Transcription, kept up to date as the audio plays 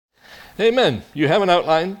Amen. You have an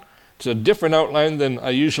outline. It's a different outline than I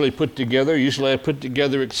usually put together. Usually I put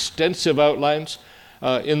together extensive outlines.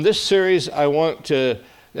 In this series, I want to,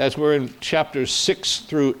 as we're in chapters 6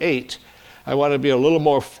 through 8, I want to be a little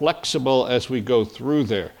more flexible as we go through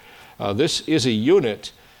there. This is a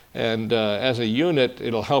unit, and as a unit,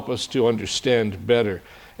 it'll help us to understand better.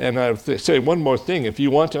 And I'll say one more thing. If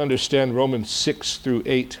you want to understand Romans 6 through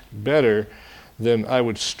 8 better, then I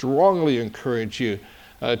would strongly encourage you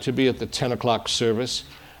to be at the 10 o'clock service,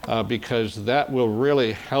 because that will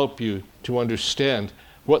really help you to understand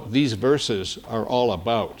what these verses are all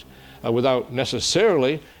about, without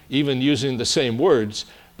necessarily even using the same words,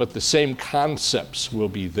 but the same concepts will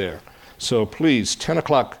be there. So please, 10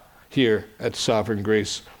 o'clock here at Sovereign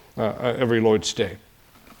Grace every Lord's Day.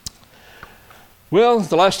 Well,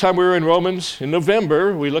 the last time we were in Romans, in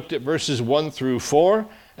November, we looked at verses 1 through 4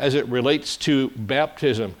 as it relates to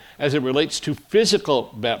baptism, as it relates to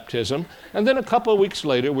physical baptism. And then a couple of weeks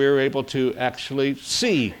later, we were able to actually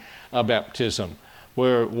see a baptism,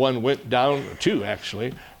 where one went down, two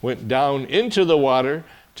actually, went down into the water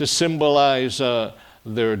to symbolize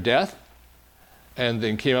their death, and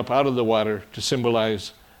then came up out of the water to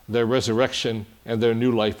symbolize their resurrection and their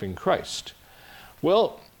new life in Christ.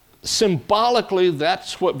 Well, symbolically,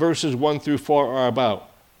 that's what verses 1 through 4 are about,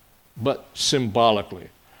 but symbolically.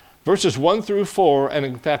 Verses 1 through 4, and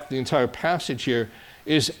in fact the entire passage here,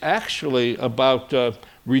 is actually about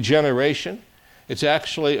regeneration. It's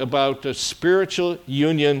actually about a spiritual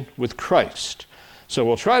union with Christ. So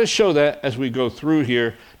we'll try to show that as we go through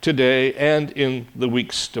here today and in the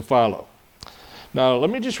weeks to follow. Now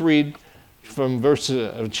let me just read from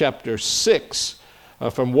verses of chapter 6,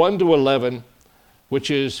 from 1 to 11,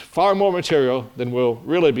 which is far more material than we'll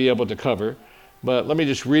really be able to cover. But let me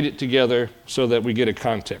just read it together so that we get a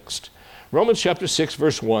context. Romans chapter 6,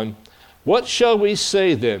 verse 1. What shall we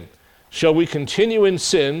say then? Shall we continue in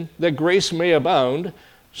sin that grace may abound?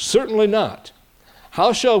 Certainly not.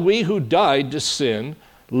 How shall we who died to sin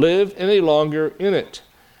live any longer in it?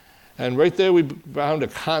 And right there we found a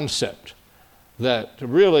concept that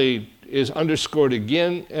really is underscored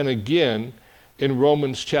again and again in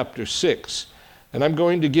Romans chapter 6. And I'm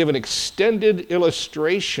going to give an extended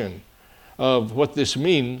illustration of what this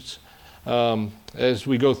means as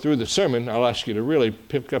we go through the sermon. I'll ask you to really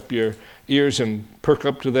pick up your ears and perk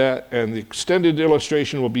up to that, and the extended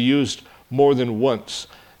illustration will be used more than once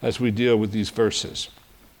as we deal with these verses.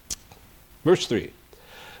 Verse 3,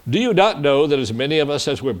 do you not know that as many of us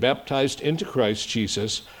as were baptized into Christ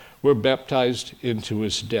Jesus were baptized into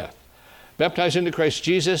his death? Baptized into Christ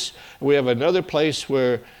Jesus. We have another place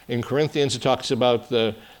where in Corinthians it talks about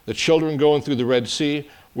the children going through the Red Sea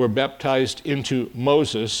were baptized into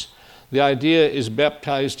Moses. The idea is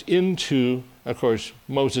baptized into, of course,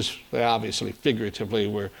 Moses, they obviously figuratively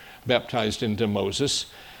were baptized into Moses,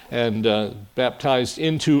 and baptized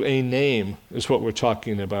into a name is what we're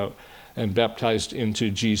talking about, and baptized into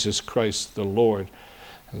Jesus Christ the Lord.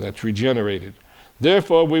 And that's regenerated.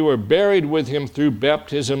 Therefore we were buried with him through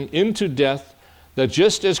baptism into death, that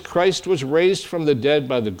just as Christ was raised from the dead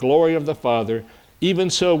by the glory of the Father,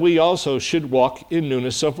 even so we also should walk in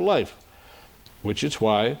newness of life, which is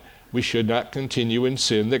why we should not continue in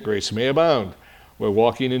sin that grace may abound. We're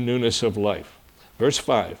walking in newness of life. Verse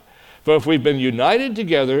 5, for if we've been united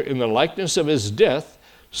together in the likeness of his death,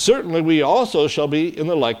 certainly we also shall be in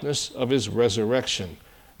the likeness of his resurrection,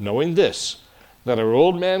 knowing this, that our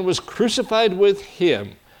old man was crucified with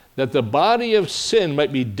him, that the body of sin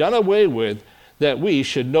might be done away with, that we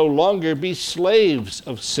should no longer be slaves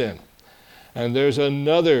of sin. And there's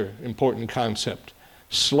another important concept,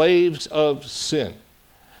 slaves of sin.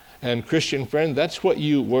 And Christian friend, that's what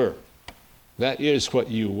you were. That is what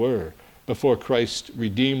you were before Christ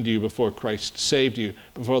redeemed you, before Christ saved you,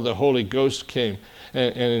 before the Holy Ghost came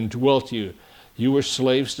and indwelt you. You were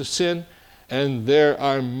slaves to sin, and there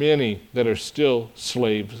are many that are still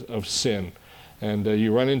slaves of sin. And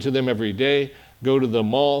you run into them every day, go to the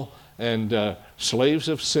mall, and slaves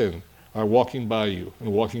of sin are walking by you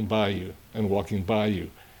and walking by you and walking by you.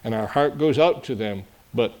 And our heart goes out to them,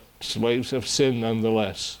 but slaves of sin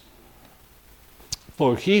nonetheless.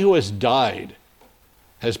 For he who has died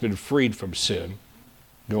has been freed from sin,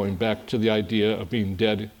 going back to the idea of being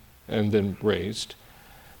dead and then raised.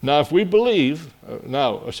 Now if we believe,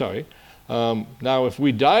 now if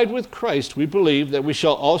we died with Christ, we believe that we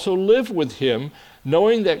shall also live with him,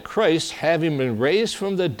 knowing that Christ, having been raised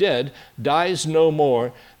from the dead, dies no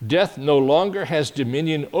more. Death no longer has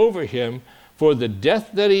dominion over him. For the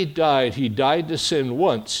death that he died to sin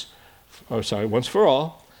once for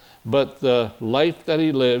all. But the life that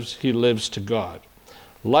he lives to God.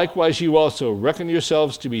 Likewise, you also reckon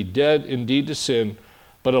yourselves to be dead indeed to sin,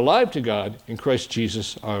 but alive to God in Christ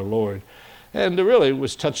Jesus our Lord. And it really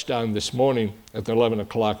was touched on this morning at the 11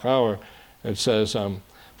 o'clock hour. It says,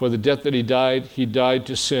 for the death that he died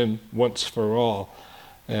to sin once for all.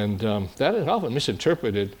 And that is often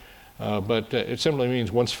misinterpreted, but it simply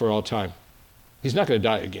means once for all time. He's not going to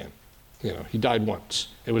die again. He died once.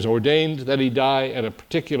 It was ordained that he die at a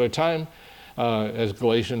particular time, as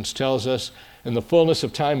Galatians tells us. In the fullness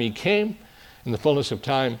of time he came. In the fullness of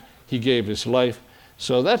time he gave his life.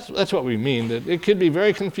 So that's what we mean. That it could be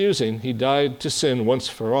very confusing. He died to sin once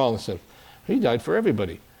for all. Instead, he died for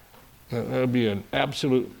everybody. That would be an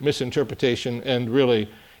absolute misinterpretation, and really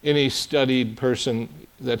any studied person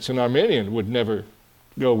that's an Arminian would never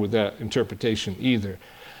go with that interpretation either,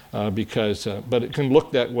 but it can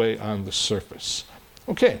look that way on the surface.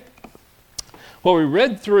 Okay. Well, we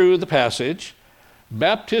read through the passage.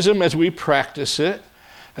 Baptism as we practice it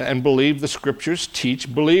and believe the scriptures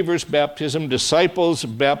teach. Believers' baptism, disciples'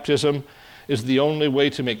 baptism is the only way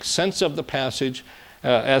to make sense of the passage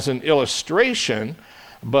as an illustration.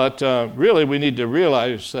 But really we need to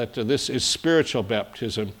realize that this is spiritual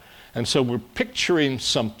baptism. And so we're picturing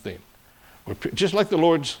something. Just like the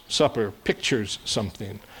Lord's Supper pictures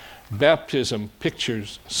something. Baptism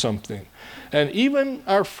pictures something. And even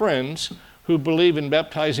our friends who believe in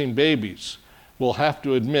baptizing babies will have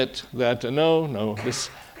to admit that no,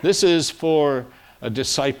 this is for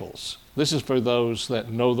disciples. This is for those that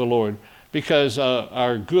know the Lord. Because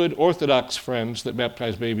our good Orthodox friends that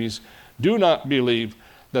baptize babies do not believe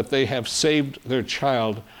that they have saved their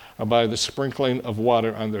child by the sprinkling of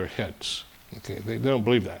water on their heads. Okay, they don't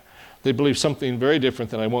believe that. They believe something very different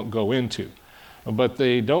that I won't go into. But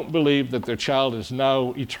they don't believe that their child is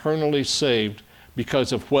now eternally saved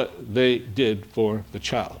because of what they did for the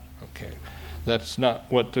child. Okay, that's not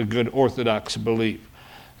what the good Orthodox believe.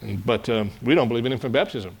 But we don't believe in infant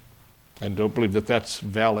baptism and don't believe that that's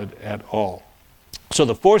valid at all. So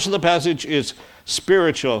the force of the passage is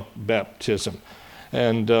spiritual baptism.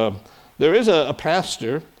 And there is a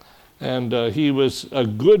pastor, and he was a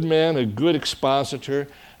good man, a good expositor,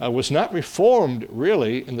 was not reformed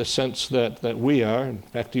really in the sense that we are. In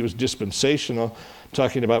fact, he was dispensational,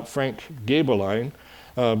 talking about Frank Gaebelein.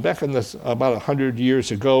 Back in about 100 years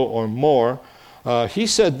ago or more, he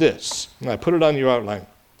said this, and I put it on your outline.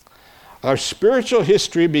 Our spiritual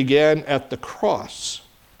history began at the cross.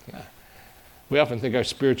 We often think our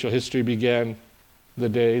spiritual history began the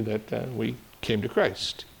day that we came to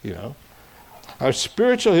Christ, Our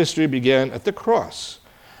spiritual history began at the cross.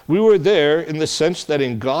 We were there in the sense that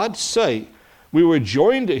in God's sight, we were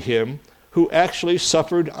joined to him who actually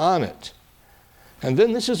suffered on it. And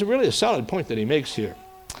then this is really a solid point that he makes here.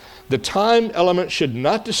 The time element should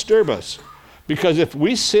not disturb us, because if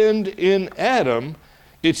we sinned in Adam,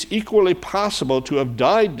 it's equally possible to have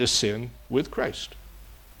died to sin with Christ.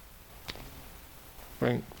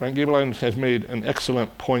 Frank Gaebelein has made an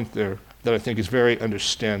excellent point there that I think is very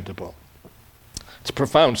understandable. It's a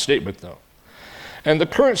profound statement, though. And the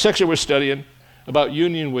current section we're studying about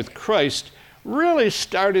union with Christ really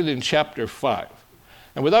started in chapter 5.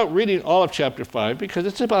 And without reading all of chapter 5, because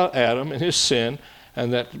it's about Adam and his sin,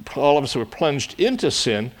 and that all of us were plunged into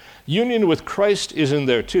sin, union with Christ is in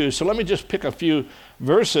there too. So let me just pick a few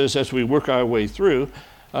verses as we work our way through.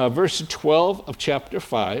 Verse 12 of chapter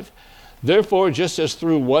 5. Therefore, just as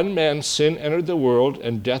through one man sin entered the world,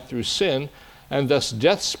 and death through sin, and thus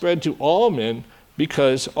death spread to all men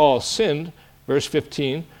because all sinned. Verse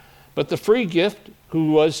 15. But the free gift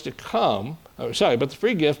but the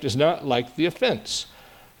free gift is not like the offense.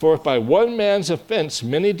 For if by one man's offense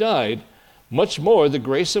many died, much more the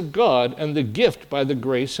grace of God and the gift by the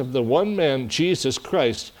grace of the one man, Jesus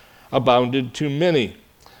Christ, abounded to many.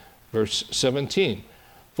 Verse 17.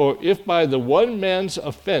 For if by the one man's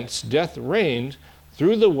offense death reigned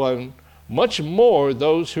through the one, much more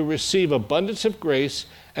those who receive abundance of grace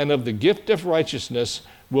and of the gift of righteousness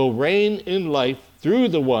will reign in life through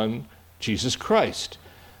the one, Jesus Christ.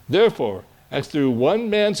 Therefore, as through one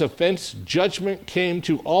man's offense judgment came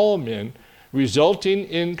to all men, resulting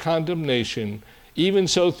in condemnation, even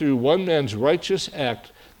so through one man's righteous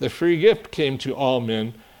act the free gift came to all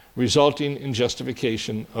men, resulting in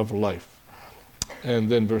justification of life.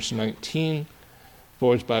 And then verse 19,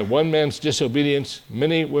 for as by one man's disobedience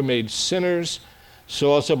many were made sinners,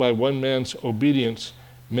 so also by one man's obedience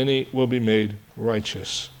many will be made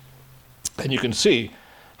righteous. And you can see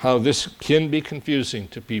how this can be confusing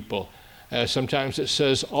to people. Sometimes it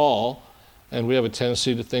says all, and we have a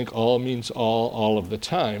tendency to think all means all of the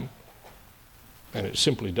time, and it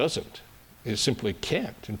simply doesn't. It simply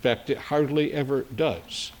can't. In fact, it hardly ever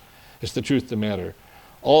does. It's the truth of the matter.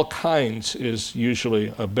 All kinds is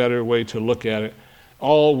usually a better way to look at it.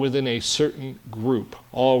 All within a certain group,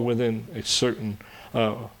 all within a certain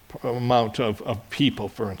amount of people,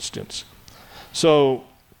 for instance. So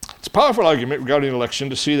it's a powerful argument regarding election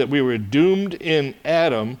to see that we were doomed in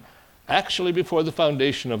Adam actually before the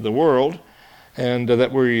foundation of the world, and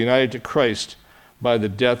that we're united to Christ by the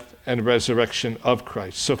death and resurrection of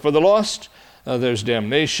Christ. So for the lost, there's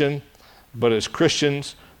damnation, but as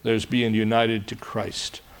Christians, there's being united to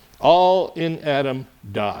Christ. All in Adam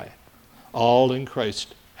die. All in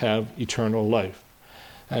Christ have eternal life.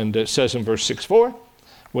 And it says in verse 6:4,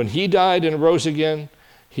 when he died and rose again,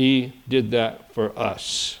 he did that for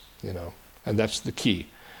us, and that's the key,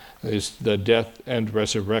 is the death and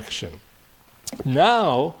resurrection.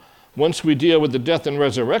 Now, once we deal with the death and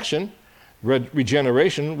resurrection,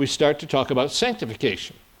 regeneration, we start to talk about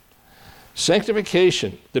sanctification.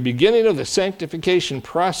 Sanctification, the beginning of the sanctification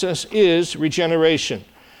process is regeneration.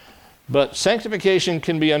 But sanctification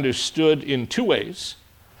can be understood in two ways.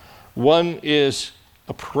 One is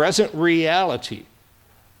a present reality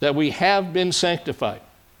that we have been sanctified,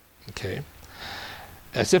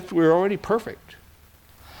 as if we're already perfect.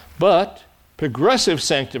 But progressive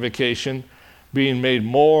sanctification, being made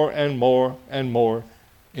more and more and more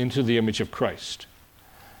into the image of Christ.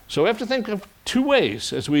 So we have to think of two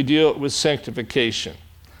ways as we deal with sanctification.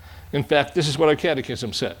 In fact, this is what our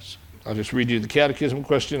catechism says. I'll just read you the catechism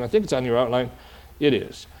question. I think it's on your outline. It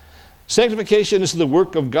is. Sanctification is the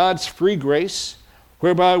work of God's free grace,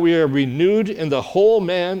 whereby we are renewed in the whole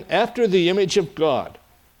man after the image of God.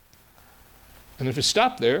 And if it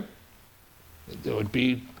stopped there, that would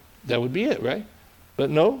be it, right? But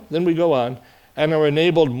no, then we go on, and are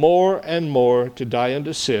enabled more and more to die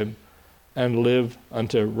unto sin and live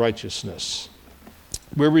unto righteousness.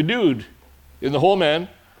 We're renewed in the whole man.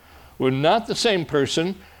 We're not the same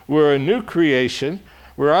person. We're a new creation.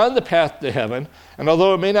 We're on the path to heaven. And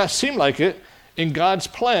although it may not seem like it, in God's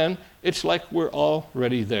plan, it's like we're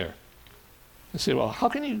already there. You say, well, how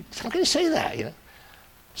can you say that?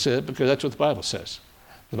 Say that because that's what the Bible says.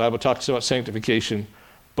 The Bible talks about sanctification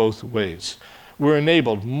both ways. We're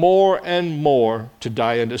enabled more and more to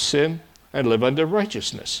die unto sin and live unto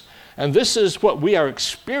righteousness. And this is what we are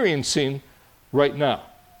experiencing right now,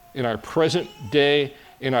 in our present day,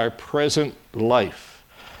 in our present life.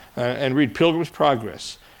 And read Pilgrim's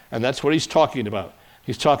Progress. And that's what he's talking about.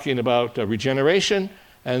 He's talking about regeneration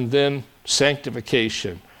and then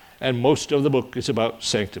sanctification. And most of the book is about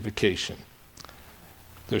sanctification.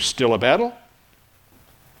 There's still a battle.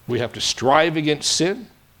 We have to strive against sin.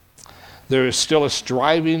 There is still a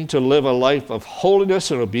striving to live a life of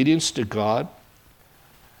holiness and obedience to God.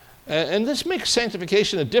 And this makes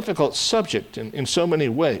sanctification a difficult subject in so many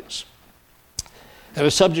ways. And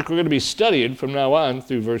a subject we're going to be studying from now on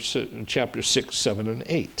through chapter 6, 7, and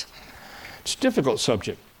 8. It's a difficult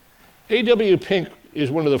subject. A.W. Pink is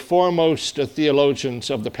one of the foremost theologians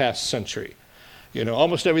of the past century.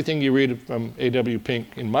 Almost everything you read from A.W.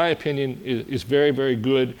 Pink, in my opinion, is very, very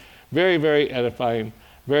good, very, very edifying,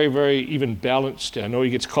 very, very even balanced. I know he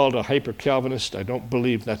gets called a hyper-Calvinist. I don't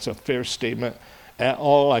believe that's a fair statement at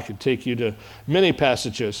all. I could take you to many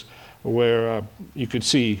passages where you could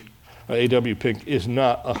see A.W. Pink is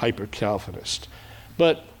not a hyper-Calvinist.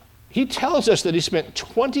 But he tells us that he spent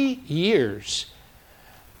 20 years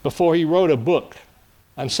before he wrote a book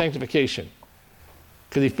on sanctification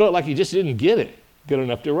because he felt like he just didn't get it good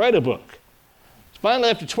enough to write a book. Finally,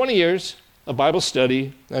 after 20 years of Bible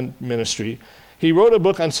study and ministry, he wrote a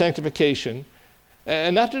book on sanctification.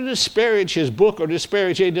 And not to disparage his book or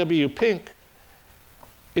disparage A.W. Pink,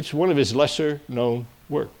 it's one of his lesser-known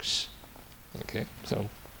works. So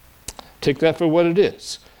take that for what it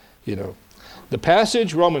is. The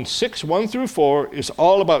passage, Romans 6, 1 through 4, is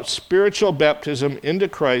all about spiritual baptism into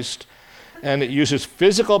Christ, and it uses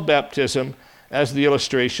physical baptism as the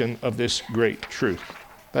illustration of this great truth.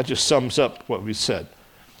 That just sums up what we said.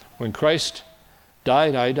 When Christ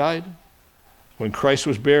died, I died. When Christ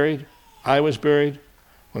was buried, I was buried.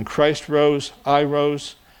 When Christ rose, I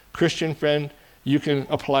rose. Christian friend, you can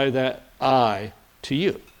apply that I to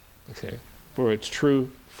you, for it's true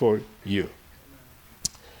for you.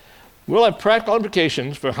 We'll have practical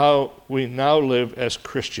implications for how we now live as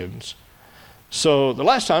Christians. So the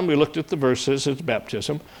last time we looked at the verses as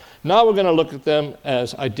baptism. Now we're going to look at them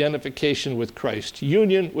as identification with Christ,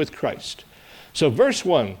 union with Christ. So verse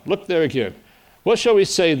 1, look there again. What shall we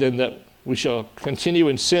say then, that we shall continue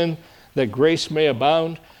in sin, that grace may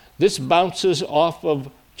abound? This bounces off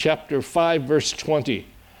of chapter 5, verse 20.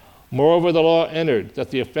 Moreover, the law entered,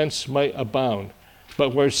 that the offense might abound.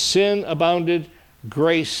 But where sin abounded,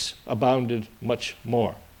 grace abounded much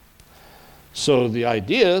more. So the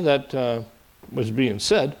idea that was being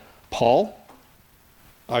said, Paul,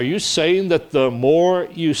 are you saying that the more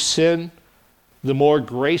you sin, the more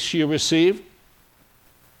grace you receive?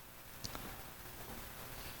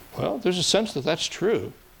 Well, there's a sense that that's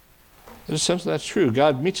true. There's a sense that that's true.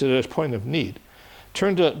 God meets it at his point of need.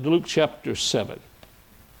 Turn to Luke chapter 7.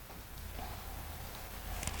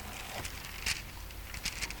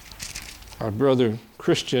 Our brother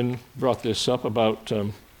Christian brought this up about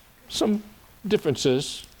some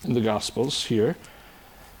differences in the Gospels here,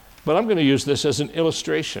 but I'm going to use this as an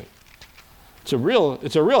illustration. It's a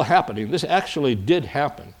real happening. This actually did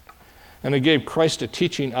happen, and it gave Christ a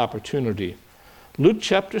teaching opportunity. Luke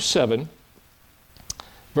chapter 7,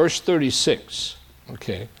 verse 36.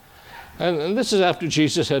 Okay, and this is after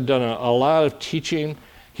Jesus had done a lot of teaching.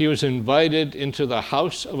 He was invited into the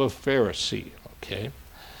house of a Pharisee. Okay.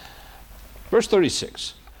 Verse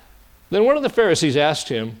 36, then one of the Pharisees asked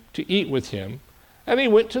him to eat with him, and he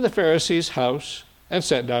went to the Pharisee's house and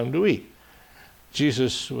sat down to eat.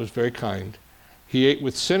 Jesus was very kind. He ate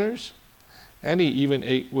with sinners, and he even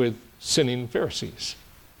ate with sinning Pharisees.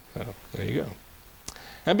 So, there you go.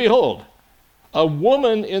 And behold, a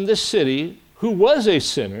woman in the city who was a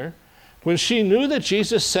sinner, when she knew that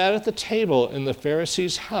Jesus sat at the table in the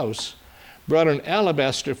Pharisee's house, brought an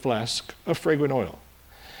alabaster flask of fragrant oil,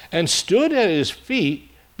 and stood at his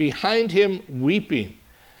feet behind him weeping.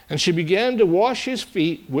 And she began to wash his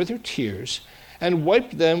feet with her tears, and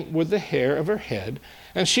wiped them with the hair of her head.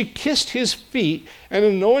 And she kissed his feet and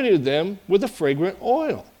anointed them with the fragrant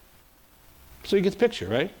oil. So you get the picture,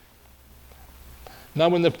 right? Now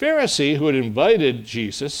when the Pharisee who had invited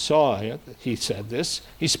Jesus saw it, he said this,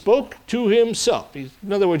 he spoke to himself. In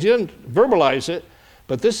other words, he didn't verbalize it,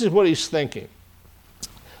 but this is what he's thinking.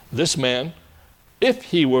 This man, if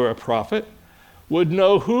he were a prophet, would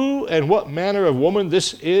know who and what manner of woman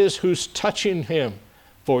this is who's touching him,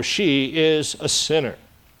 for she is a sinner.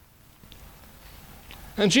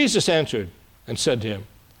 And Jesus answered and said to him,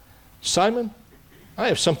 Simon, I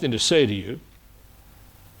have something to say to you.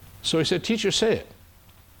 So he said, Teacher, say it.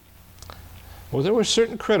 Well, there was a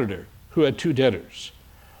certain creditor who had two debtors.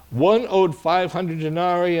 One owed 500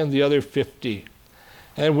 denarii and the other 50.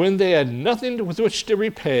 And when they had nothing with which to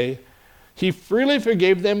repay, he freely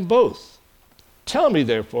forgave them both. Tell me,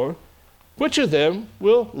 therefore, which of them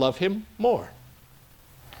will love him more?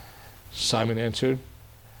 Simon answered,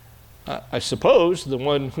 I suppose the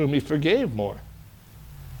one whom he forgave more.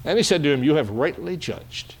 And he said to him, You have rightly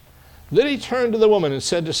judged. Then he turned to the woman and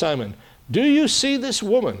said to Simon, Do you see this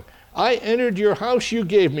woman? I entered your house, you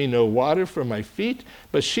gave me no water for my feet,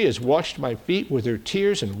 but she has washed my feet with her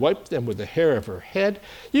tears and wiped them with the hair of her head.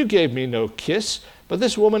 You gave me no kiss, but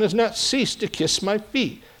this woman has not ceased to kiss my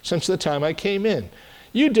feet since the time I came in.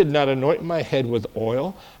 You did not anoint my head with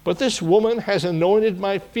oil, but this woman has anointed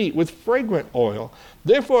my feet with fragrant oil.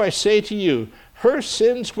 Therefore I say to you, her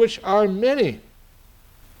sins, which are many.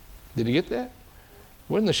 Did you get that?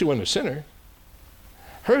 She wasn't a sinner.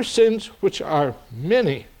 Her sins, which are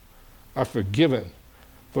many, are forgiven,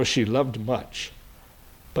 for she loved much.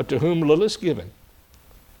 But to whom little is given,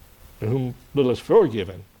 to whom little is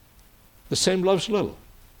forgiven, the same loves little.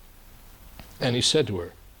 And he said to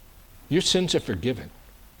her, Your sins are forgiven.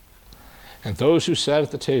 And those who sat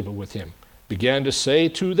at the table with him began to say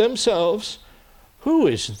to themselves, Who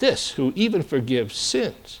is this who even forgives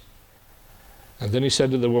sins? And then he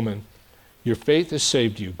said to the woman, Your faith has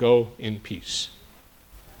saved you. Go in peace.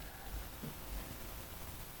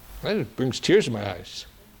 It brings tears to my eyes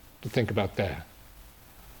to think about that.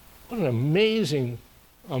 What an amazing,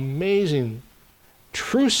 amazing,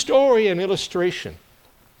 true story and illustration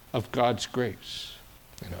of God's grace,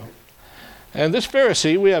 And this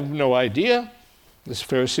Pharisee, we have no idea, this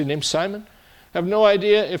Pharisee named Simon, have no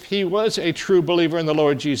idea if he was a true believer in the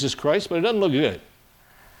Lord Jesus Christ, but it doesn't look good.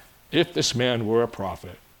 If this man were a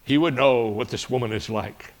prophet, he would know what this woman is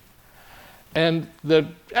like. And the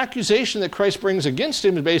accusation that Christ brings against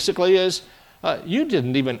him basically is, you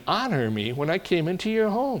didn't even honor me when I came into your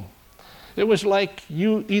home. It was like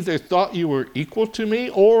you either thought you were equal to me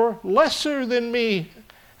or lesser than me.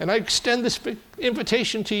 And I extend this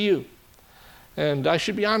invitation to you. And I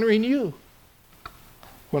should be honoring you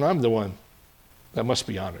when I'm the one that must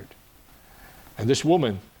be honored. And this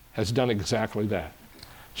woman has done exactly that.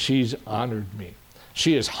 She's honored me.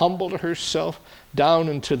 She has humbled herself down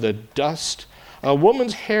into the dust. A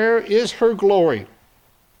woman's hair is her glory.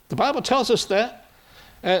 The Bible tells us that,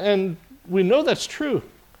 and we know that's true.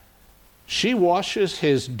 She washes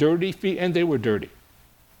his dirty feet, and they were dirty.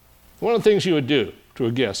 One of the things you would do to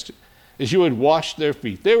a guest is you would wash their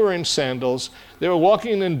feet. They were in sandals. They were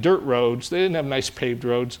walking in dirt roads. They didn't have nice paved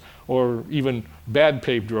roads or even bad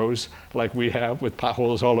paved roads like we have with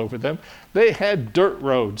potholes all over them. They had dirt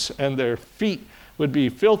roads, and their feet would be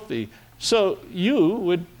filthy. So you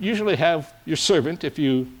would usually have your servant, if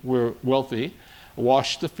you were wealthy,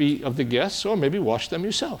 wash the feet of the guests, or maybe wash them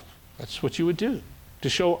yourself. That's what you would do to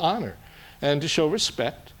show honor and to show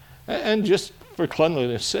respect, and just for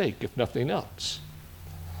cleanliness' sake, if nothing else.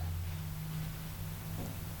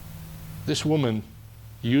 This woman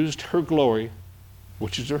used her glory,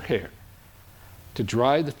 which is her hair, to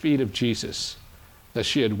dry the feet of Jesus that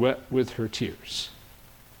she had wet with her tears.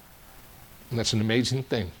 And that's an amazing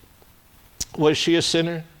thing. Was she a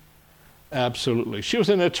sinner? Absolutely. She was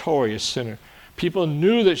a notorious sinner. People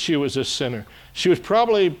knew that she was a sinner. She was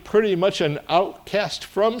probably pretty much an outcast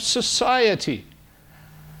from society.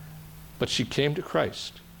 But she came to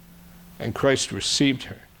Christ, and Christ received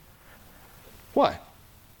her. Why?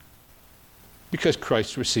 Because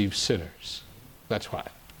Christ receives sinners. That's why.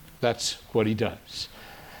 That's what he does.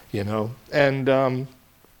 And,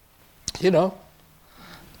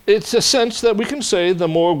 it's a sense that we can say the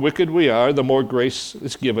more wicked we are, the more grace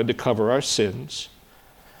is given to cover our sins.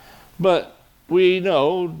 But we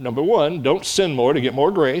know, number one, don't sin more to get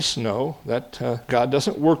more grace. No, that God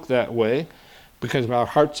doesn't work that way because our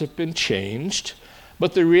hearts have been changed.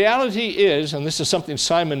 But the reality is, and this is something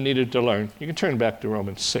Simon needed to learn. You can turn back to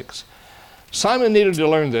Romans 6. Simon needed to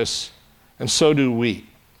learn this, and so do we.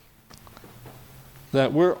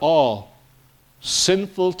 That we're all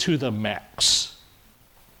sinful to the max.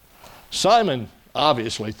 Simon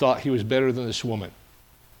obviously thought he was better than this woman.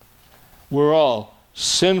 We're all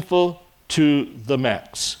sinful to the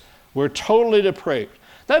max. We're totally depraved.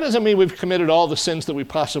 That doesn't mean we've committed all the sins that we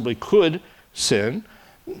possibly could sin.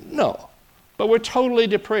 No. But we're totally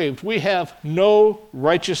depraved. We have no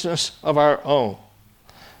righteousness of our own.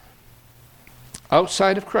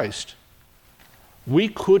 Outside of Christ, we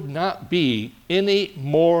could not be any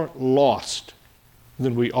more lost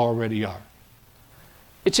than we already are.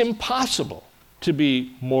 It's impossible to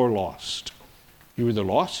be more lost. You're either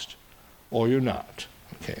lost or you're not.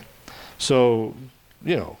 Okay. So,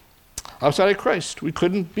 outside of Christ, we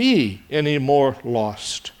couldn't be any more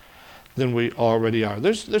lost than we already are.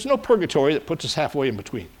 There's no purgatory that puts us halfway in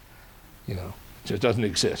between. It just doesn't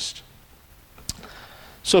exist.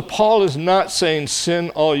 So Paul is not saying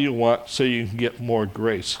sin all you want so you can get more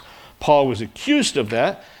grace. Paul was accused of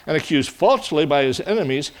that, and accused falsely by his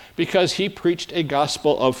enemies because he preached a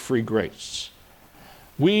gospel of free grace.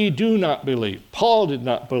 We do not believe, Paul did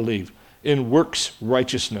not believe in works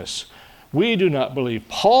righteousness. We do not believe,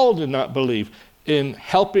 Paul did not believe in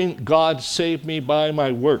helping God save me by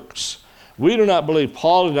my works. We do not believe,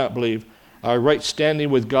 Paul did not believe, our right standing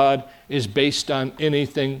with God is based on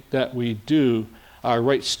anything that we do. Our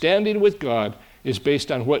right standing with God is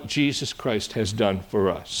based on what Jesus Christ has done for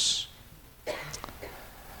us.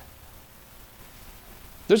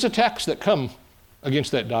 There's attacks that come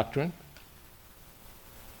against that doctrine.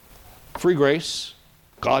 Free grace,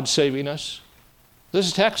 God saving us.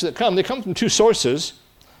 There's attacks that come. They come from two sources.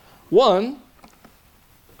 One,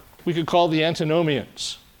 we could call the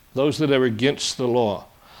antinomians, those that are against the law.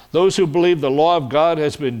 Those who believe the law of God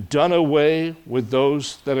has been done away with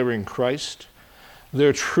those that are in Christ.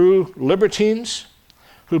 They're true libertines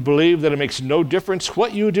who believe that it makes no difference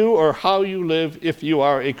what you do or how you live if you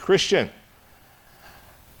are a Christian.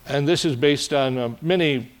 And this is based on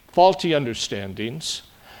many faulty understandings,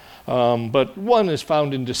 but one is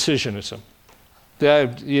found in decisionism. The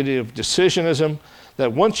idea of decisionism,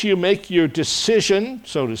 that once you make your decision,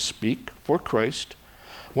 so to speak, for Christ,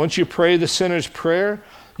 once you pray the sinner's prayer,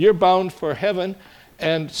 you're bound for heaven.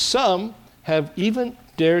 And some have even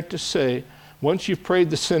dared to say, once you've prayed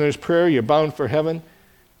the sinner's prayer, you're bound for heaven,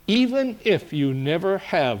 even if you never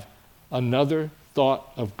have another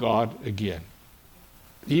thought of God again.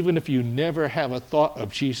 Even if you never have a thought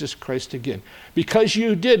of Jesus Christ again. Because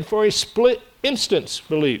you did, for a split instance,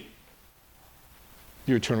 believe,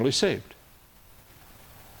 you're eternally saved.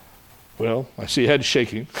 Well, I see your head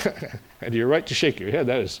shaking. And you're right to shake your head.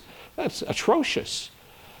 That's atrocious.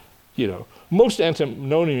 Most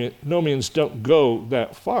antinomians don't go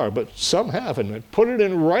that far, but some have, and they put it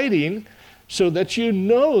in writing so that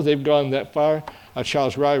they've gone that far.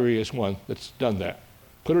 Charles Ryrie is one that's done that.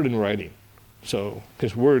 Put it in writing. So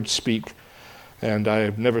his words speak, and I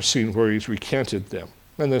have never seen where he's recanted them.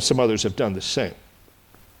 And then some others have done the same.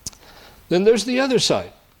 Then there's the other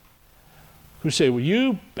side, who say, well,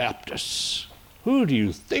 you Baptists, who do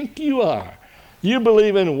you think you are? You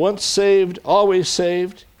believe in once saved, always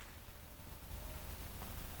saved?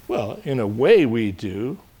 Well, in a way we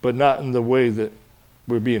do, but not in the way that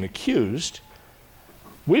we're being accused.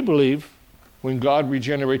 We believe when God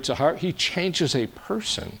regenerates a heart, he changes a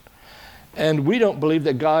person. And we don't believe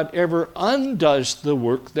that God ever undoes the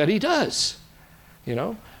work that he does. You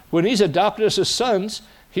know, when he's adopted us as sons,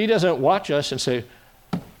 he doesn't watch us and say,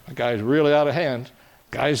 that guy's really out of hand.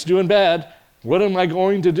 Guy's doing bad. What am I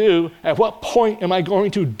going to do? At what point am I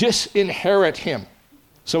going to disinherit him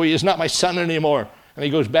so he is not my son anymore? And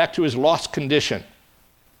he goes back to his lost condition.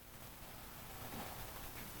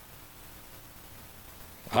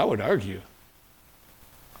 I would argue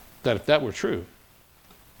that if that were true,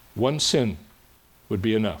 one sin would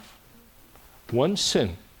be enough. One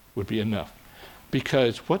sin would be enough.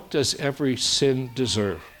 Because what does every sin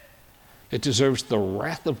deserve? It deserves the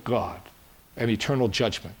wrath of God and eternal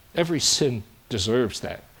judgment. Every sin deserves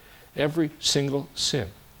that. Every single sin.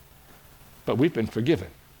 But we've been forgiven.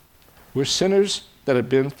 We're sinners that have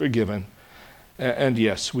been forgiven. And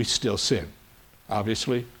yes, we still sin.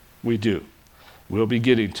 Obviously, we do. We'll be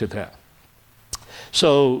getting to that.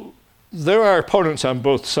 So there are opponents on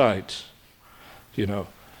both sides, you know.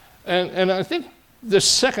 And I think the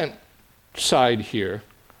second side here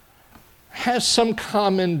has some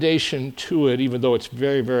commendation to it, even though it's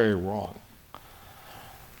very, very wrong.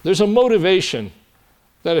 There's a motivation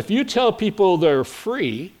that if you tell people they're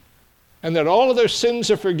free and that all of their sins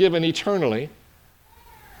are forgiven eternally,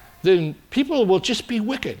 then people will just be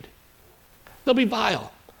wicked. They'll be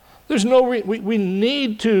vile. There's no we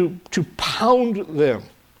need to pound them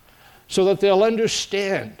so that they'll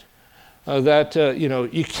understand that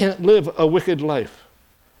you can't live a wicked life.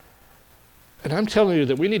 And I'm telling you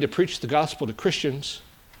that we need to preach the gospel to Christians,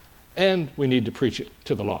 and we need to preach it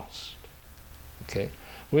to the lost. Okay?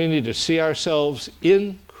 We need to see ourselves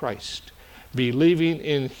in Christ, believing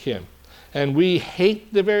in him. And we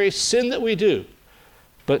hate the very sin that we do,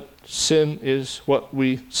 but sin is what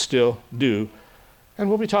we still do. And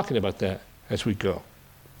we'll be talking about that as we go.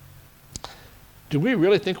 Do we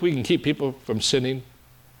really think we can keep people from sinning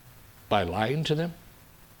by lying to them?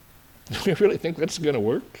 Do we really think that's going to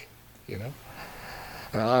work? You know?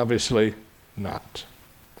 Obviously not.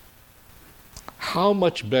 How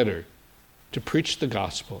much better to preach the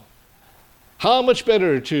gospel? How much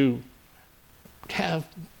better to have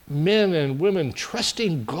men and women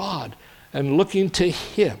trusting God and looking to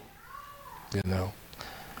him, you know?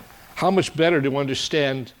 How much better to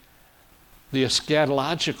understand the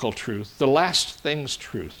eschatological truth, the last things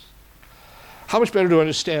truth. How much better to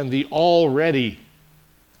understand the already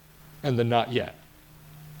and the not yet.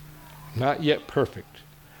 Not yet perfect,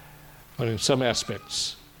 but in some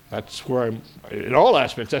aspects, that's where in all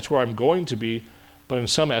aspects, that's where I'm going to be, but in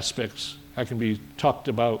some aspects, I can be talked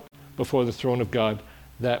about before the throne of God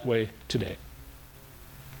that way today.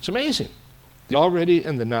 It's amazing. The already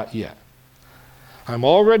and the not yet. I'm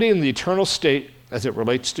already in the eternal state as it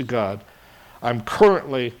relates to God. I'm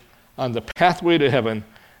currently on the pathway to heaven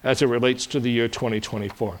as it relates to the year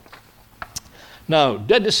 2024. Now,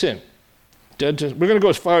 dead to sin. We're going to go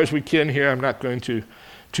as far as we can here. I'm not going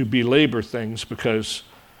to belabor things because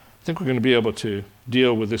I think we're going to be able to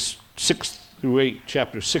deal with this 6 through 8,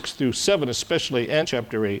 chapter 6 through 7 especially, and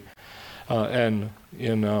chapter 8, and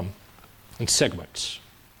in segments.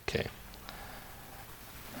 Okay.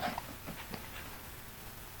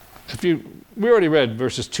 We already read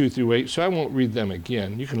verses 2 through 8, so I won't read them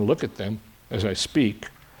again. You can look at them as I speak.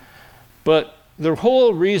 But the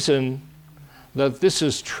whole reason that this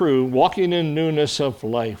is true, walking in newness of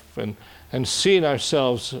life and seeing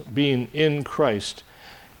ourselves being in Christ,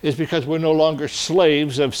 is because we're no longer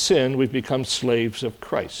slaves of sin, we've become slaves of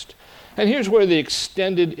Christ. And here's where the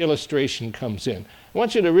extended illustration comes in. I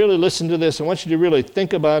want you to really listen to this. I want you to really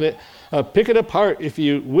think about it. Pick it apart if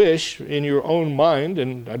you wish in your own mind,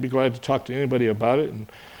 and I'd be glad to talk to anybody about it, and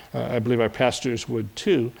I believe our pastors would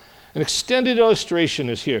too. An extended illustration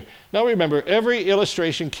is here. Now remember, every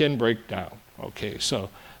illustration can break down. Okay, so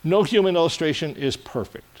no human illustration is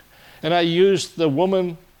perfect. And I used the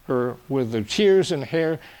woman with the tears and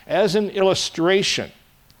hair as an illustration.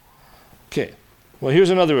 Okay, well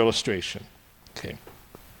here's another illustration. Okay,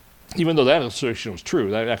 even though that illustration was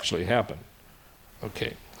true, that actually happened.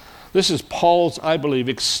 Okay, this is Paul's, I believe,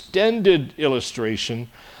 extended illustration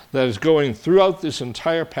that is going throughout this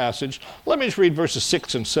entire passage. Let me just read verses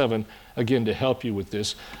 6 and 7 again to help you with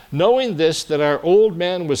this. Knowing this, that our old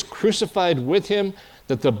man was crucified with him,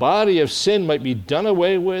 that the body of sin might be done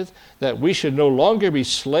away with, that we should no longer be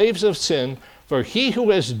slaves of sin, for he who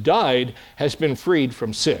has died has been freed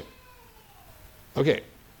from sin. Okay,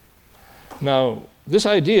 now this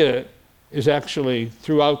idea is actually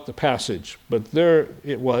throughout the passage, but there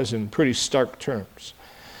it was in pretty stark terms.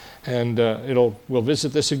 And we'll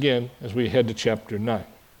visit this again as we head to chapter 9.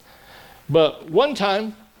 But one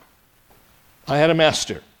time, I had a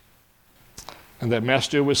master, and that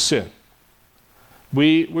master was sin.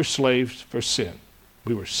 We were slaves for sin.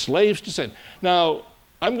 We were slaves to sin. Now,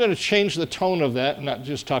 I'm going to change the tone of that and not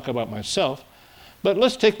just talk about myself, but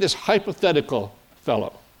let's take this hypothetical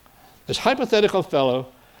fellow. This hypothetical fellow,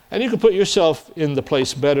 and you can put yourself in the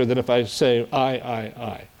place better than if I say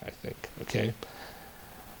I think, okay?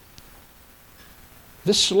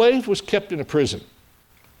 This slave was kept in a prison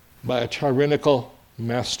by a tyrannical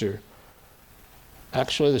master.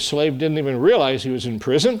 Actually, the slave didn't even realize he was in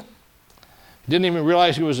prison. He didn't even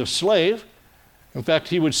realize he was a slave. In fact,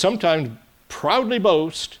 he would sometimes proudly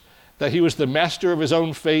boast that he was the master of his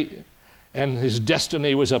own fate and his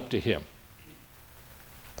destiny was up to him.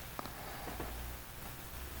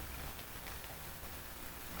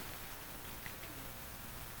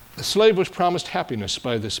 The slave was promised happiness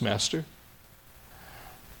by this master.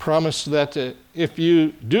 Promised that if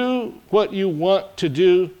you do what you want to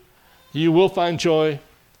do, you will find joy,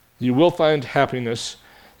 you will find happiness,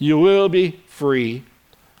 you will be free.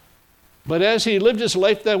 But as he lived his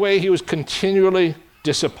life that way, he was continually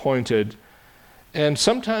disappointed. And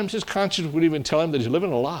sometimes his conscience would even tell him that he's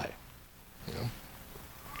living a lie. You know?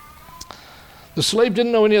 The slave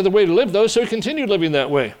didn't know any other way to live, though, so he continued living that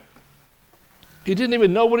way. He didn't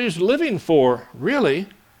even know what he was living for, really.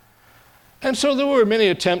 And so there were many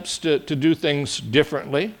attempts to do things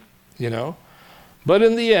differently, you know. But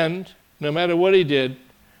in the end, no matter what he did,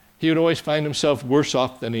 he would always find himself worse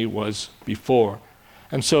off than he was before.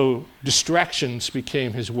 And so distractions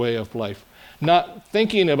became his way of life. Not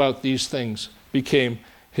thinking about these things became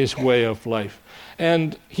his way of life.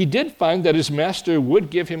 And he did find that his master would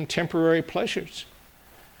give him temporary pleasures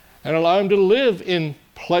and allow him to live in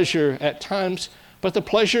pleasure at times, but the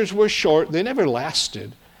pleasures were short. They never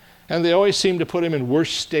lasted. And they always seemed to put him in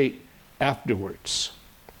worse state afterwards.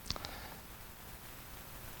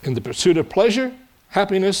 In the pursuit of pleasure,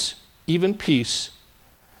 happiness, even peace,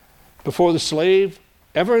 before the slave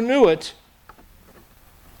ever knew it,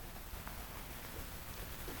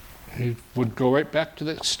 he would go right back to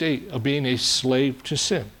that state of being a slave to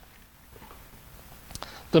sin.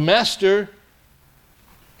 The master,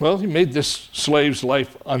 well, he made this slave's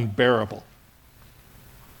life unbearable,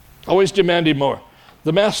 always demanding more.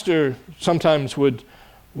 The master sometimes would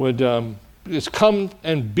just come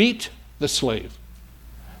and beat the slave,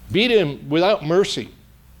 beat him without mercy,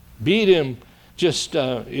 beat him just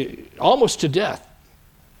almost to death.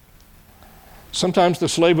 Sometimes the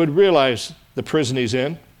slave would realize the prison he's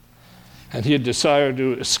in, and he had decided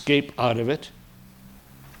to escape out of it.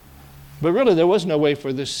 But really, there was no way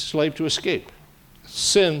for this slave to escape.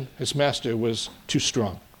 Sin, his master, was too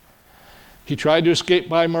strong. He tried to escape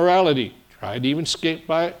by morality, tried to even escape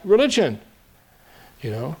by religion.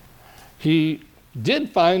 You know, he did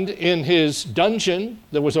find in his dungeon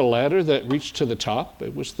there was a ladder that reached to the top.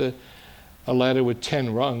 It was a ladder with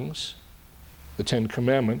 10 rungs, the 10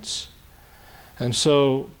 Commandments. And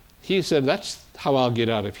so he said, that's how I'll get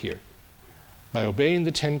out of here, by obeying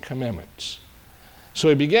the 10 Commandments. So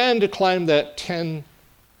he began to climb that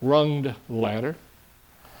 10-runged ladder,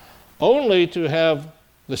 only to have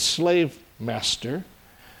the slave master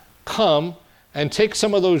come and take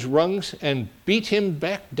some of those rungs and beat him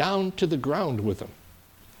back down to the ground with them,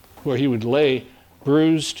 where he would lay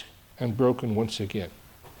bruised and broken once again.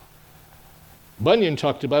 Bunyan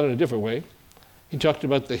talked about it in a different way. He talked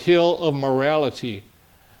about the hill of morality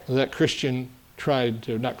that Pilgrim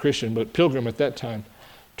at that time,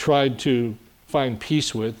 tried to find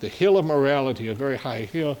peace with. The hill of morality, a very high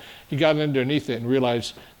hill. He got underneath it and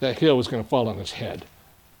realized that hill was going to fall on his head.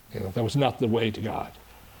 You know, that was not the way to God.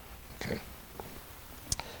 Okay.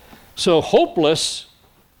 So hopeless,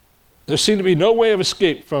 there seemed to be no way of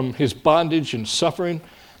escape from his bondage and suffering.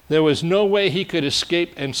 There was no way he could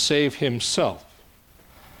escape and save himself.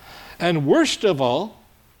 And worst of all,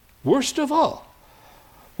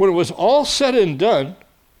 when it was all said and done,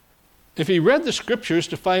 if he read the scriptures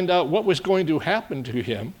to find out what was going to happen to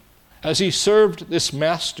him as he served this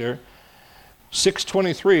master,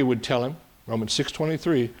 6:23 would tell him, Romans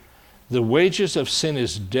 6:23, the wages of sin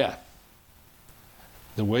is death.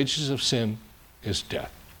 The wages of sin is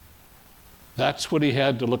death. That's what he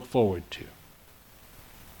had to look forward to.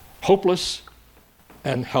 Hopeless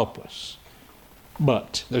and helpless.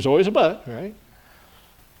 But, there's always a but, right?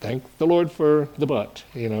 Thank the Lord for the but,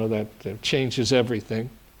 you know, that changes everything.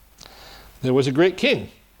 There was a great king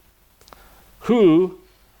who,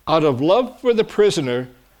 out of love for the prisoner,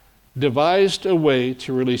 devised a way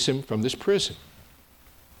to release him from this prison.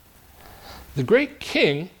 The great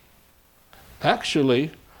king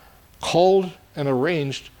actually called and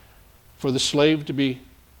arranged for the slave to be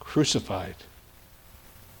crucified.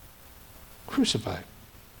 Crucified.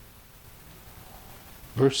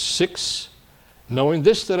 Verse 6, knowing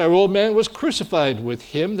this, that our old man was crucified with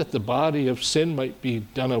him, that the body of sin might be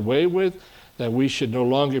done away with, that we should no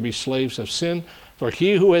longer be slaves of sin, for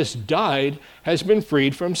he who has died has been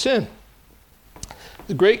freed from sin.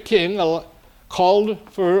 The great king called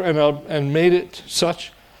for and made it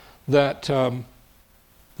such that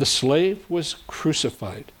the slave was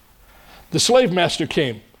crucified. The slave master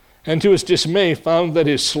came, and to his dismay found that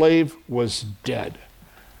his slave was dead.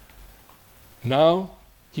 Now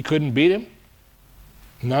he couldn't beat him.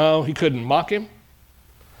 Now he couldn't mock him.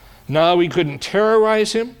 Now he couldn't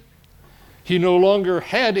terrorize him. He no longer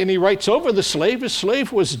had any rights over the slave. His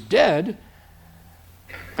slave was dead,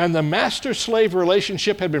 and the master-slave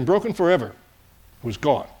relationship had been broken forever. It was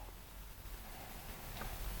gone.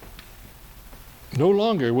 No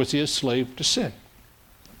longer was he a slave to sin.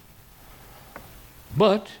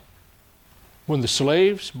 But when the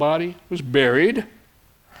slave's body was buried,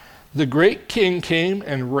 the great king came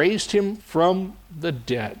and raised him from the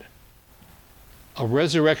dead. A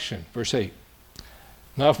resurrection, verse 8.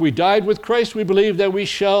 Now, if we died with Christ, we believe that we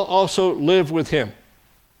shall also live with him.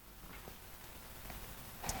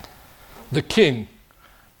 The king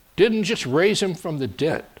didn't just raise him from the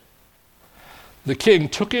dead. The king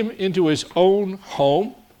took him into his own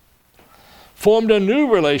home, formed a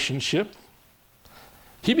new relationship.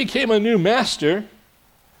 He became a new master,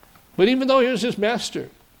 but even though he was his master,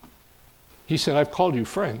 he said, I've called you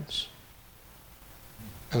friends.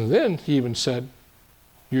 And then he even said,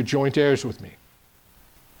 you're joint heirs with me.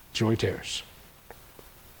 Joint heirs.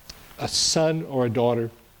 A son or a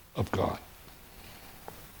daughter of God.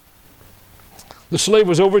 The slave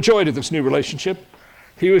was overjoyed at this new relationship.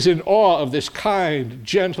 He was in awe of this kind,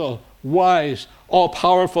 gentle, wise,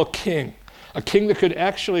 all-powerful king. A king that could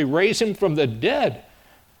actually raise him from the dead.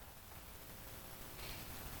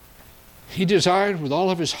 He desired with all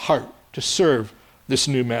of his heart to serve this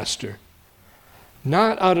new master.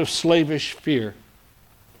 Not out of slavish fear,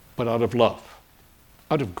 but out of love.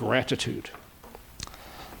 Out of gratitude.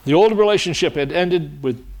 The old relationship had ended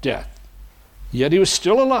with death, yet he was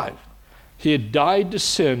still alive. He had died to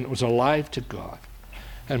sin, was alive to God.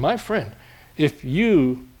 And my friend, if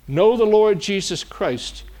you know the Lord Jesus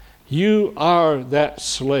Christ, you are that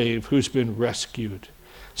slave who's been rescued.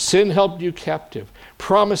 Sin held you captive,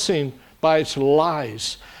 promising by its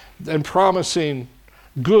lies and promising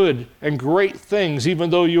good and great things even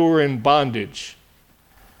though you were in bondage.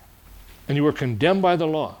 And you were condemned by the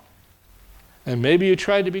law. And maybe you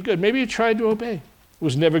tried to be good. Maybe you tried to obey. It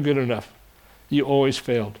was never good enough. You always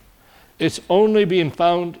failed. It's only being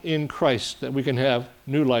found in Christ that we can have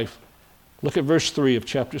new life. Look at verse 3 of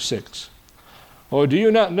chapter 6. Or do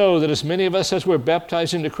you not know that as many of us as were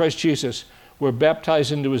baptized into Christ Jesus were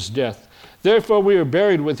baptized into his death? Therefore we are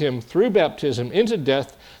buried with him through baptism into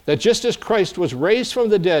death, that just as Christ was raised from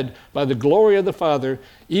the dead by the glory of the Father,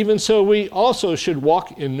 even so we also should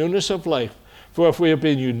walk in newness of life. For if we have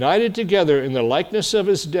been united together in the likeness of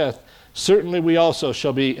his death, certainly we also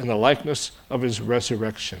shall be in the likeness of his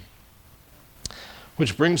resurrection.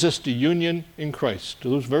 Which brings us to union in Christ.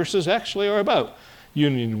 Those verses actually are about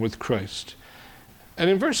union with Christ. And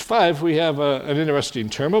in verse 5 we have an interesting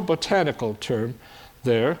term, a botanical term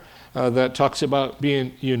there, that talks about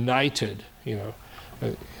being united,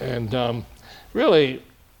 and really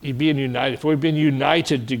being united. For we've been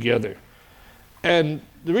united together. And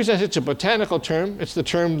the reason I say it's a botanical term, it's the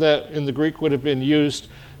term that in the Greek would have been used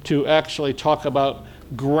to actually talk about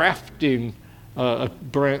grafting a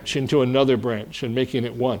branch into another branch and making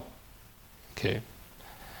it one. Okay?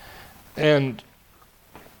 And,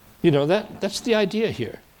 that's the idea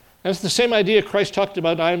here. That's the same idea Christ talked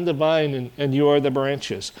about, I am the vine and you are the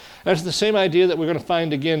branches. That's the same idea that we're going to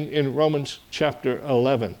find again in Romans chapter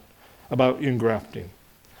 11 about ingrafting.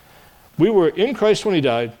 We were in Christ when he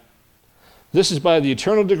died. This is by the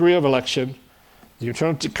eternal decree of election,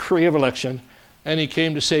 and he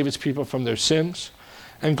came to save his people from their sins.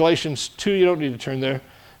 And Galatians 2, you don't need to turn there,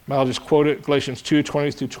 I'll just quote it, Galatians 2,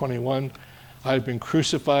 20 through 21. I have been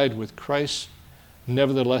crucified with Christ,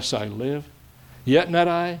 nevertheless I live. Yet not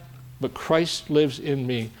I, but Christ lives in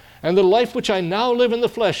me. And the life which I now live in the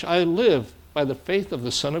flesh, I live by the faith of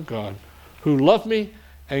the Son of God, who loved me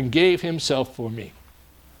and gave himself for me.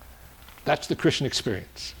 That's the Christian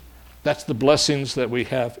experience. That's the blessings that we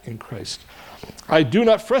have in Christ. I do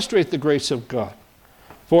not frustrate the grace of God.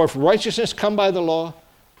 For if righteousness come by the law,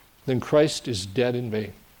 then Christ is dead in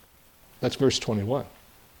vain. That's verse 21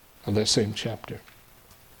 of that same chapter.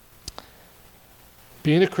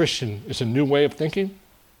 Being a Christian is a new way of thinking.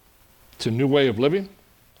 It's a new way of living.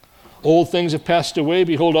 Old things have passed away.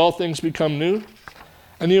 Behold, all things become new.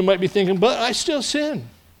 And you might be thinking, but I still sin.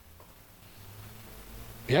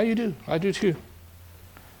 Yeah, you do. I do too.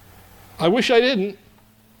 I wish I didn't.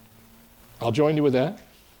 I'll join you with that.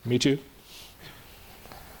 Me too.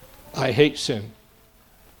 I hate sin.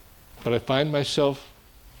 But I find myself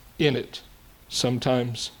in it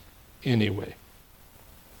sometimes anyway.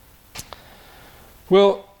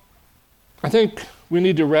 Well, I think we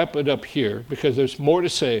need to wrap it up here because there's more to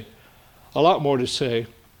say, a lot more to say,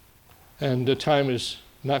 and the time is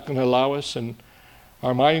not going to allow us, and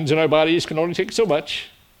our minds and our bodies can only take so much.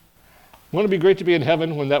 Won't it be great to be in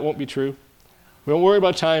heaven when that won't be true? We won't worry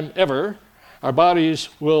about time ever. Our bodies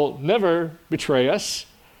will never betray us.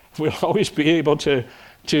 We'll always be able to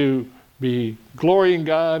be glorying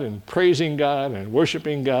God and praising God and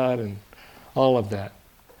worshiping God and all of that.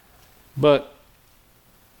 But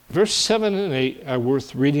verse 7 and 8 are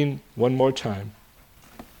worth reading one more time.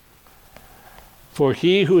 For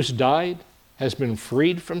he who has died has been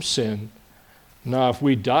freed from sin. Now if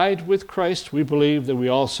we died with Christ, we believe that we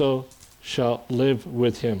also shall live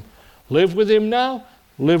with him. Live with him now,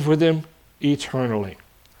 live with him eternally.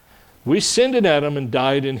 We sinned in Adam and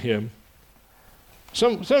died in him.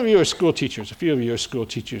 Some of you are school teachers, a few of you are school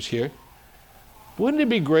teachers here. Wouldn't it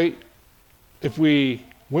be great if we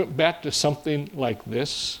went back to something like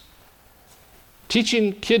this?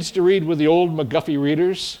 Teaching kids to read with the old McGuffey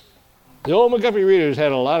readers. The old McGuffey readers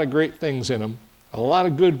had a lot of great things in them, a lot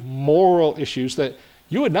of good moral issues that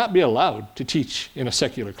you would not be allowed to teach in a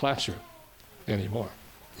secular classroom anymore.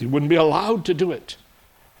 You wouldn't be allowed to do it.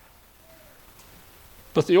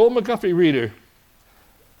 But the old McGuffey reader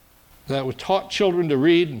that taught children to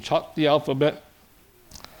read and taught the alphabet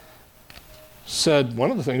said,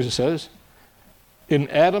 one of the things it says, in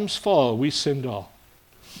Adam's fall we sinned all.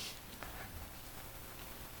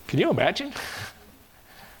 Can you imagine?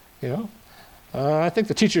 I think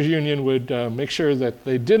the teachers union would make sure that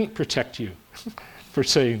they didn't protect you for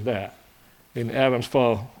saying that. In Adam's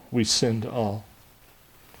fall we sinned all.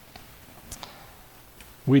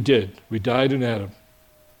 We did. We died in Adam.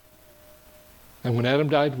 And when Adam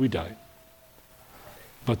died, we died.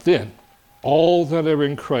 But then, all that are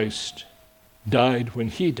in Christ died when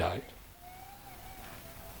he died.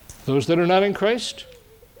 Those that are not in Christ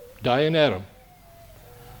die in Adam.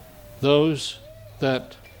 Those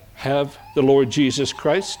that have the Lord Jesus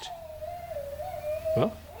Christ,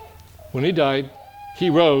 well, when he died, he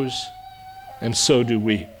rose, and so do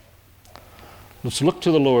we. Let's look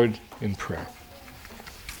to the Lord in prayer.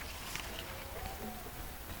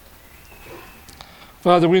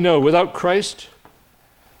 Father, we know without Christ,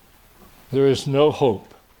 there is no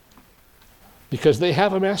hope because they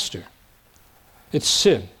have a master. It's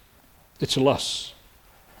sin. It's lust.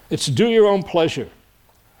 It's do your own pleasure.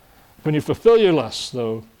 When you fulfill your lusts,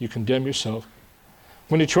 though, you condemn yourself.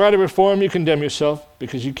 When you try to reform, you condemn yourself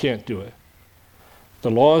because you can't do it. The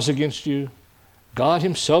law is against you. God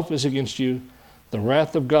himself is against you. The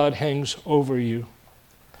wrath of God hangs over you.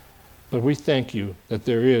 But we thank you that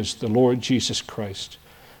there is the Lord Jesus Christ.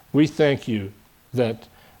 We thank you that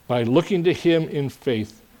by looking to him in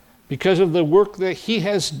faith, because of the work that he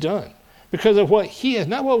has done, because of what he has,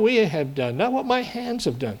 not what we have done, not what my hands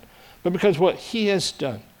have done, but because what he has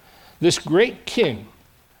done, this great king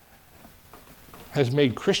has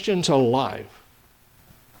made Christians alive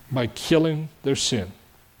by killing their sin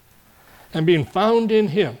and being found in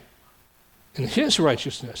him, in his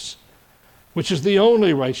righteousness, which is the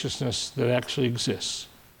only righteousness that actually exists.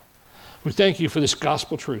 We thank you for this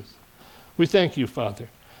gospel truth. We thank you, Father,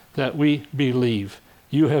 that we believe.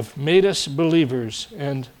 You have made us believers,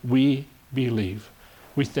 and we believe.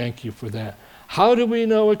 We thank you for that. How do we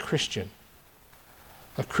know a Christian?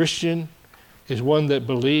 A Christian is one that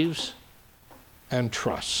believes and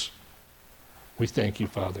trusts. We thank you,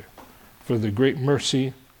 Father, for the great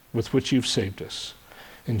mercy with which you've saved us.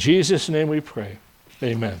 In Jesus' name we pray.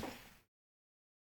 Amen.